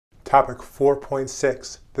Topic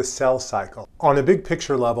 4.6, the cell cycle. On a big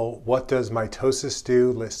picture level, what does mitosis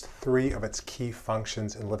do? List 3 of its key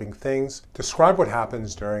functions in living things. Describe what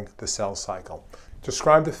happens during the cell cycle.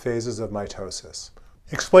 Describe the phases of mitosis.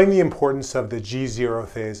 Explain the importance of the G0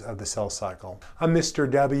 phase of the cell cycle. I'm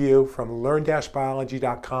Mr. W from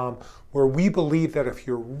learn-biology.com, where we believe that if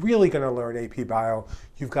you're really going to learn AP Bio,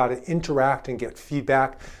 you've got to interact and get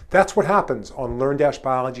feedback. That's what happens on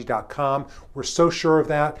learn-biology.com. We're so sure of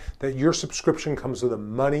that your subscription comes with a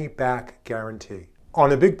money-back guarantee.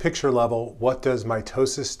 On a big picture level, what does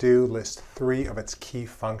mitosis do? List 3 of its key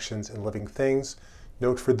functions in living things.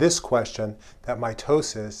 Note for this question that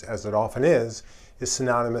mitosis, as it often is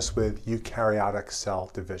synonymous with eukaryotic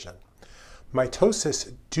cell division.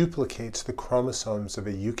 Mitosis duplicates the chromosomes of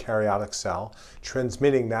a eukaryotic cell,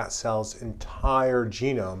 transmitting that cell's entire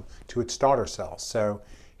genome to its daughter cell. So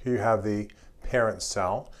here you have the parent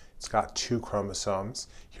cell. It's got 2 chromosomes.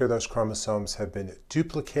 Here those chromosomes have been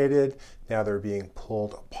duplicated. Now they're being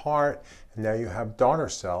pulled apart. And now you have daughter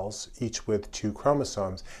cells, each with 2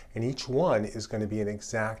 chromosomes. And each one is going to be an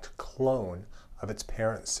exact clone of its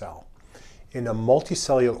parent cell. In a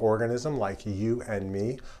multicellular organism like you and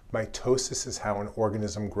me, mitosis is how an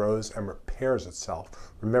organism grows and repairs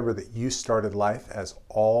itself. Remember that you started life, as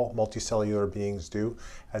all multicellular beings do,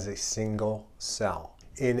 as a single cell.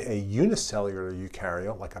 In a unicellular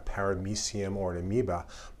eukaryote, like a paramecium or an amoeba,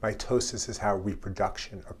 mitosis is how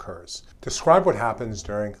reproduction occurs. Describe what happens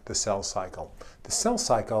during the cell cycle. The cell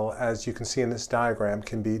cycle, as you can see in this diagram,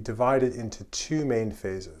 can be divided into 2 main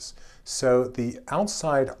phases. So the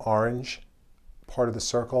outside orange part of the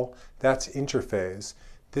circle, that's interphase.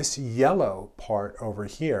 This yellow part over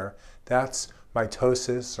here, that's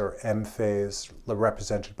mitosis, or M phase,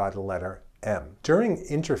 represented by the letter M. During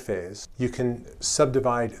interphase, you can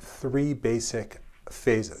subdivide 3 basic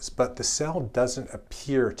phases, but the cell doesn't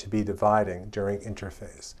appear to be dividing during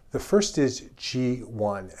interphase. The first is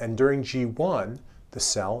G1, and during G1, the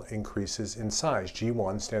cell increases in size.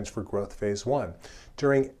 G1 stands for growth phase 1.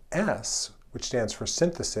 During S, which stands for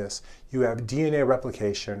synthesis, you have DNA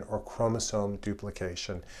replication or chromosome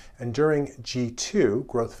duplication. And during G2,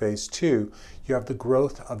 growth phase 2, you have the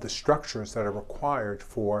growth of the structures that are required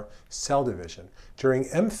for cell division. During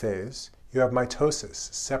M phase, you have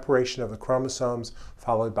mitosis, separation of the chromosomes,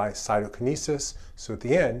 followed by cytokinesis. So at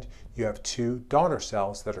the end, you have 2 daughter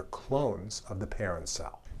cells that are clones of the parent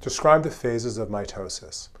cell. Describe the phases of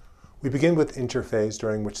mitosis. We begin with interphase,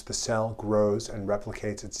 during which the cell grows and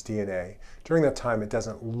replicates its DNA. During that time, it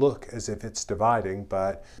doesn't look as if it's dividing,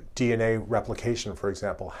 but DNA replication, for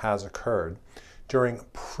example, has occurred. During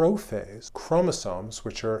prophase, chromosomes,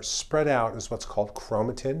 which are spread out as what's called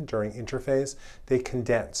chromatin during interphase, they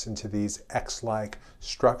condense into these X-like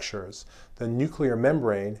structures. The nuclear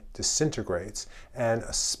membrane disintegrates, and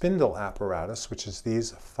a spindle apparatus, which is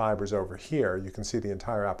these fibers over here, you can see the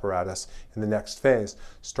entire apparatus in the next phase,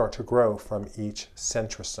 start to grow from each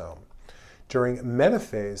centrosome. During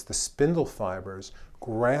metaphase, the spindle fibers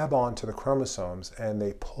grab onto the chromosomes and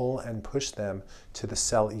they pull and push them to the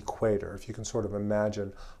cell equator. If you can sort of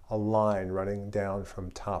imagine a line running down from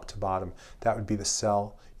top to bottom, that would be the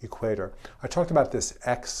cell equator. I talked about this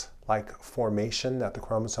X-like formation that the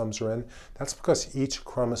chromosomes are in. That's because each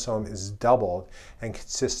chromosome is doubled and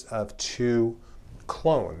consists of 2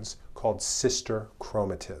 clones called sister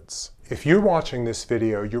chromatids. If you're watching this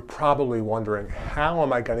video, you're probably wondering, how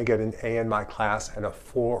am I going to get an A in my class and a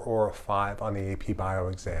 4 or a 5 on the AP Bio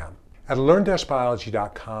exam? At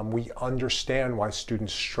learn-biology.com, we understand why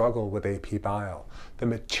students struggle with AP Bio. The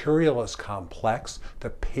material is complex, the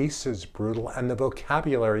pace is brutal, and the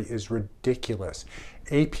vocabulary is ridiculous.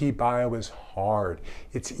 AP Bio is hard.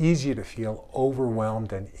 It's easy to feel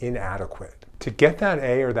overwhelmed and inadequate. To get that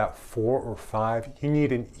A or that 4 or 5, you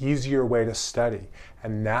need an easier way to study,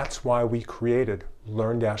 and that's why we created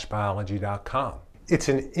learn-biology.com. It's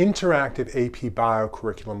an interactive AP Bio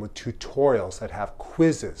curriculum with tutorials that have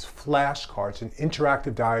quizzes, flashcards, and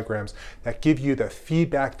interactive diagrams that give you the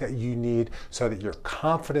feedback that you need so that your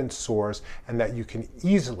confidence soars and that you can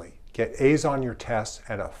easily get A's on your tests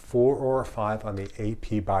and a 4 or a 5 on the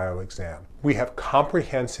AP Bio exam. We have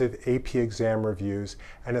comprehensive AP exam reviews,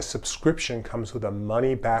 and a subscription comes with a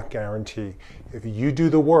money-back guarantee. If you do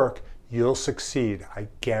the work, you'll succeed. I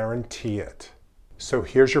guarantee it. So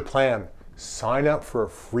here's your plan. Sign up for a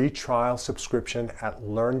free trial subscription at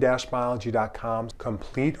learn-biology.com,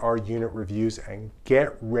 complete our unit reviews, and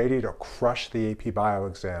get ready to crush the AP Bio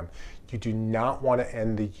exam. You do not want to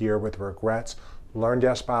end the year with regrets.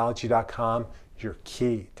 Learn-biology.com, your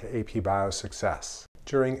key to AP Bio success.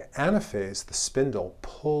 During anaphase, the spindle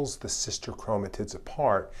pulls the sister chromatids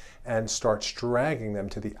apart, and starts dragging them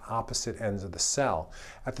to the opposite ends of the cell.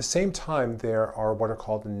 At the same time, there are what are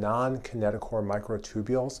called non-kinetochore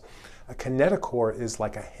microtubules. A kinetochore is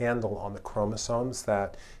like a handle on the chromosomes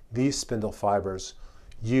that these spindle fibers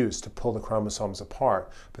use to pull the chromosomes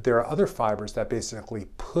apart, but there are other fibers that basically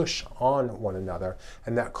push on one another,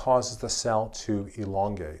 and that causes the cell to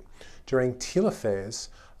elongate. During telophase,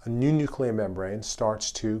 a new nuclear membrane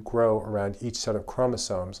starts to grow around each set of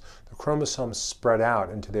chromosomes. The chromosomes spread out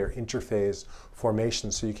into their interphase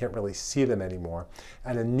formation, so you can't really see them anymore,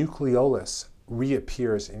 and a nucleolus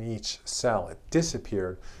reappears in each cell. It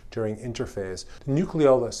disappeared during interphase. The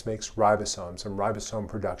nucleolus makes ribosomes, and ribosome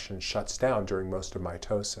production shuts down during most of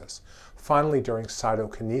mitosis. Finally, during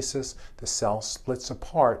cytokinesis, the cell splits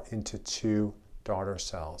apart into two daughter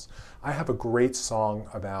cells. I have a great song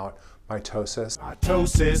about mitosis.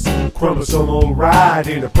 Mitosis, chromosomal ride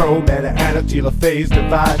in a prometa and a telophase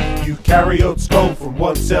divide. Eukaryotes go from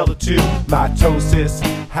one cell to two. Mitosis,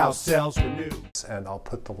 how cells renew. And I'll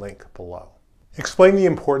put the link below. Explain the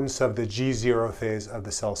importance of the G0 phase of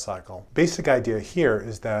the cell cycle. Basic idea here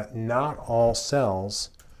is that not all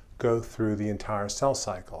cells go through the entire cell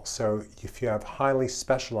cycle. So if you have highly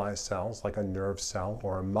specialized cells like a nerve cell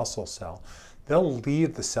or a muscle cell, they'll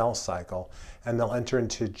leave the cell cycle and they'll enter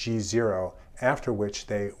into G0, after which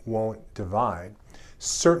they won't divide.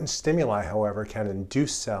 Certain stimuli, however, can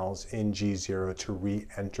induce cells in G0 to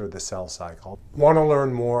re-enter the cell cycle. Want to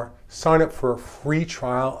learn more? Sign up for a free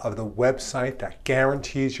trial of the website that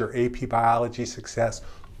guarantees your AP Biology success,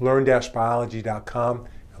 learn-biology.com,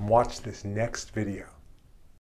 and watch this next video.